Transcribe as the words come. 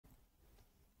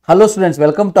Hello students,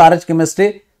 welcome to RH chemistry.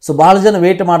 So ಬಹಳ ಜನ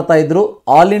wait ಮಾಡ್ತಾ ಇದ್ರು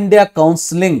all India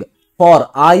counselling for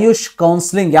AYUSH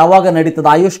counselling ಯಾವಾಗ ನಡೀತದೆ,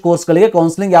 ಆಯುಷ್ ಕೋರ್ಸ್ಗಳಿಗೆ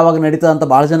ಕೌನ್ಸಿಲಿಂಗ್ ಯಾವಾಗ ನಡೀತದೆ ಅಂತ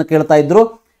ಬಹಳ ಜನ ಕೇಳ್ತಾ ಇದ್ರು.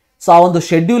 ಸೊ ಆ ಒಂದು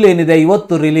ಶೆಡ್ಯೂಲ್ ಏನಿದೆ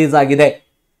ಇವತ್ತು ರಿಲೀಸ್ ಆಗಿದೆ.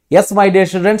 S my dear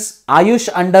students, AYUSH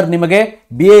under ನಿಮಗೆ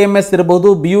BAMS ಇರಬಹುದು,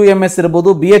 BUMS ಇರಬಹುದು,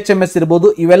 BHMS ಇರಬಹುದು,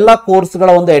 ಇವೆಲ್ಲ ಕೋರ್ಸ್ಗಳ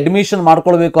ಒಂದು ಅಡ್ಮಿಷನ್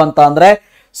ಮಾಡ್ಕೊಳ್ಬೇಕು ಅಂತ ಅಂದ್ರೆ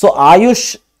so AYUSH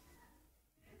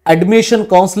admission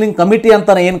counselling committee ಅಂತ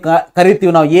ಏನ್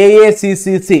ಕರಿತೀವಿ ನಾವು,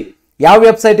 AACCC, ಯಾವ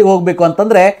ವೆಬ್ಸೈಟ್ಗೆ ಹೋಗ್ಬೇಕು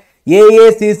ಅಂತಂದ್ರೆ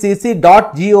AACCC.gov.in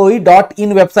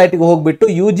ವೆಬ್ಸೈಟ್ಗೆ ಹೋಗ್ಬಿಟ್ಟು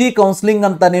UG ಕೌನ್ಸಿಲಿಂಗ್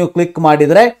ಅಂತ ನೀವು ಕ್ಲಿಕ್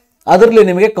ಮಾಡಿದ್ರೆ ಅದರಲ್ಲಿ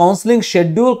ನಿಮಗೆ ಕೌನ್ಸಿಲಿಂಗ್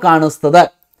ಶೆಡ್ಯೂಲ್ ಕಾಣಿಸ್ತದೆ.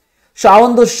 ಸೊ ಆ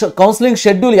ಒಂದು ಕೌನ್ಸಿಲಿಂಗ್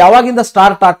ಶೆಡ್ಯೂಲ್ ಯಾವಾಗಿಂದ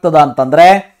ಸ್ಟಾರ್ಟ್ ಆಗ್ತದ ಅಂತಂದ್ರೆ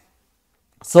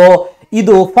ಸೊ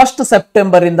ಇದು 1st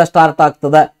ಸೆಪ್ಟೆಂಬರ್ ಇಂದ ಸ್ಟಾರ್ಟ್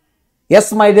ಆಗ್ತದೆ.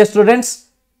 S my dear students,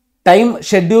 time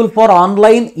schedule for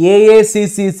online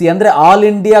AACCC ಅಂದ್ರೆ all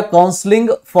India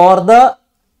counselling for the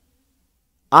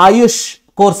AYUSH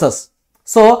courses.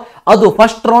 So ಅದು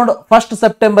ಫಸ್ಟ್ ರೌಂಡ್ 1st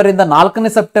ಸೆಪ್ಟೆಂಬರ್ ಇಂದ 4ನೇ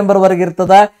ಸೆಪ್ಟೆಂಬರ್ ವರೆಗೆ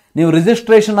ಇರ್ತದೆ. ನೀವು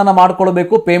ರಿಜಿಸ್ಟ್ರೇಷನ್ ಅನ್ನ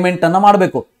ಮಾಡ್ಕೊಳ್ಬೇಕು, ಪೇಮೆಂಟ್ ಅನ್ನ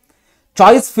ಮಾಡಬೇಕು.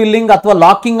 ಚಾಯ್ಸ್ ಫಿಲ್ಲಿಂಗ್ ಅಥವಾ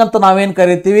ಲಾಕಿಂಗ್ ಅಂತ ನಾವೇನ್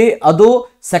ಕರಿತೀವಿ ಅದು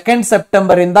 2nd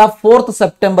ಸೆಪ್ಟೆಂಬರ್ ಇಂದ 4th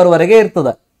ಸೆಪ್ಟೆಂಬರ್ ವರೆಗೆ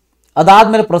ಇರ್ತದೆ.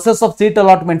 ಅದಾದ್ಮೇಲೆ process of seat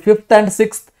allotment 5th and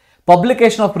 6th,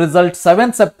 publication of result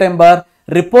 7th September,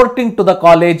 reporting to the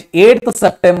college 8th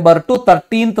September to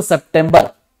 13th September.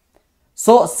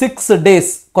 So 6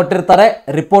 days ಕೊಟ್ಟಿರ್ತಾರೆ,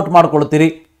 ರಿಪೋರ್ಟ್ ಮಾಡ್ಕೊಳ್ತೀರಿ.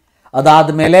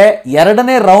 ಅದಾದ್ಮೇಲೆ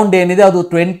ಎರಡನೇ ರೌಂಡ್ ಏನಿದೆ ಅದು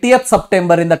 20th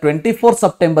ಸೆಪ್ಟೆಂಬರ್ ಇಂದ 24th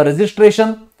ಸೆಪ್ಟೆಂಬರ್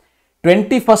ರಿಜಿಸ್ಟ್ರೇಷನ್,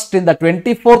 21st ಇಂದ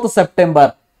 24th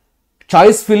September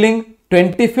choice filling,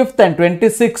 25th and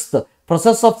 26th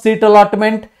process of seat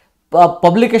allotment,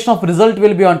 publication of result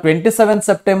will be on 27th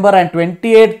September and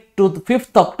 28th to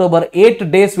 5th October. 8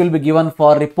 days will be given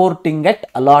for reporting at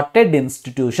allotted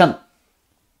institution.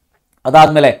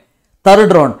 ಅದಾದ್ಮೇಲೆ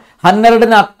third round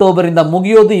 12ನೇ October ಇಂದ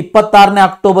ಮುಗಿಯೋದು 26ನೇ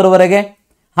October ವರೆಗೆ.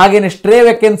 ಹಾಗೇನೆ stray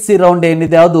vacancy round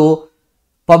ಏನಿದೆ ಅದು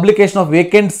publication of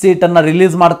vacant seat ಅನ್ನ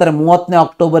release ಮಾಡ್ತಾರೆ 30ನೇ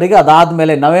ಅಕ್ಟೋಬರ್ಗೆ.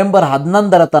 ಅದಾದ್ಮೇಲೆ November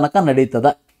 11ರ ತನಕ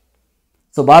ನಡೀತದೆ.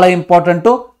 ಸೊ ಬಹಳ ಇಂಪಾರ್ಟೆಂಟ್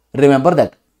ಟು ರಿಮೆಂಬರ್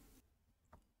ದಟ್.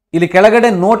 ಇಲ್ಲಿ ಕೆಳಗಡೆ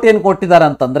ನೋಟ್ ಏನ್ ಕೊಟ್ಟಿದ್ದಾರೆ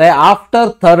ಅಂತಂದ್ರೆ ಆಫ್ಟರ್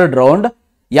ಥರ್ಡ್ ರೌಂಡ್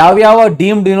ಯಾವ್ಯಾವ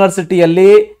ಡೀಮ್ಡ್ ಯೂನಿವರ್ಸಿಟಿಯಲ್ಲಿ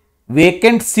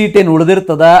ವೇಕೆಂಟ್ ಸೀಟ್ ಏನ್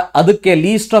ಉಳಿದಿರ್ತದ ಅದಕ್ಕೆ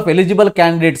ಲೀಸ್ಟ್ ಆಫ್ ಎಲಿಜಿಬಲ್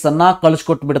ಕ್ಯಾಂಡಿಡೇಟ್ಸ್ ಅನ್ನ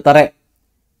ಕಳಿಸ್ಕೊಟ್ಬಿಡ್ತಾರೆ.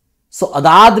 ಸೊ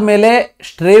ಅದಾದ್ಮೇಲೆ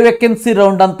ಸ್ಟ್ರೇ ವೇಕೆನ್ಸಿ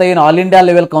ರೌಂಡ್ ಅಂತ ಏನು ಆಲ್ ಇಂಡಿಯಾ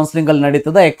ಲೆವೆಲ್ ಕೌನ್ಸಿಲಿಂಗ್ ಅಲ್ಲಿ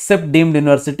ನಡೀತದೆ ಎಕ್ಸೆಪ್ಟ್ ಡೀಮ್ಡ್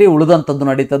ಯೂನಿವರ್ಸಿಟಿ, ಉಳಿದಂತದ್ದು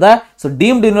ನಡೀತದೆ. ಸೊ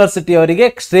ಡೀಮ್ಡ್ ಯೂನಿವರ್ಸಿಟಿ ಅವರಿಗೆ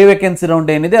ಸ್ಟ್ರೇ ವೇಕೆನ್ಸಿ ರೌಂಡ್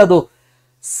ಏನಿದೆ ಅದು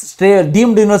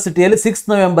ಡೀಮ್ಡ್ ಯೂನಿವರ್ಸಿಟಿಯಲ್ಲಿ 6th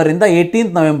ನವೆಂಬರ್ ಇಂದ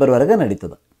 18th ನವೆಂಬರ್ ವರೆಗೆ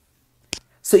ನಡೀತದೆ.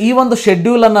 ಸೊ ಈ ಒಂದು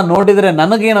ಶೆಡ್ಯೂಲ್ ಅನ್ನ ನೋಡಿದ್ರೆ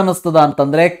ನನಗೇನ್ ಅನಿಸ್ತದ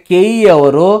ಅಂತಂದ್ರೆ KE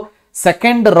ಅವರು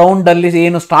 2nd ರೌಂಡ್ ಅಲ್ಲಿ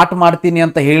ಏನು ಸ್ಟಾರ್ಟ್ ಮಾಡ್ತೀನಿ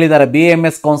ಅಂತ ಹೇಳಿದ್ದಾರೆ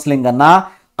BAMS ಕೌನ್ಸಿಲಿಂಗ್ ಅನ್ನ,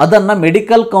 ಅದನ್ನ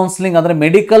ಮೆಡಿಕಲ್ ಕೌನ್ಸಿಲಿಂಗ್ ಅಂದ್ರೆ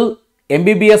ಮೆಡಿಕಲ್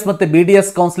MBBS ಮತ್ತೆ BDS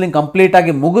ಕೌನ್ಸಿಲಿಂಗ್ ಕಂಪ್ಲೀಟ್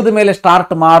ಆಗಿ ಮುಗಿದ ಮೇಲೆ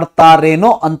ಸ್ಟಾರ್ಟ್ ಮಾಡ್ತಾರೇನೋ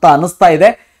ಅಂತ ಅನಿಸ್ತಾ ಇದೆ.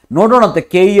 ನೋಡೋಣಂತೆ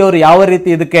KE ಅವರು ಯಾವ ರೀತಿ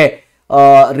ಇದಕ್ಕೆ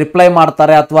ರಿಪ್ಲೈ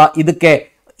ಮಾಡ್ತಾರೆ ಅಥವಾ ಇದಕ್ಕೆ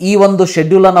ಈ ಒಂದು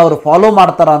ಶೆಡ್ಯೂಲ್ ಅನ್ನು ಅವರು ಫಾಲೋ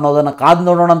ಮಾಡ್ತಾರ ಅನ್ನೋದನ್ನ ಕಾದ್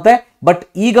ನೋಡೋಣಂತೆ. ಬಟ್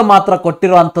ಈಗ ಮಾತ್ರ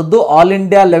ಕೊಟ್ಟಿರುವಂತದ್ದು all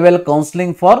India level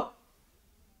counselling for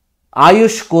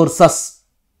AYUSH courses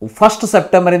 1st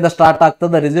September ಇಂದ ಸ್ಟಾರ್ಟ್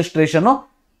ಆಗ್ತದೆ registration.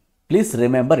 Please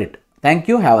remember it. Thank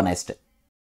you. Have a nice day.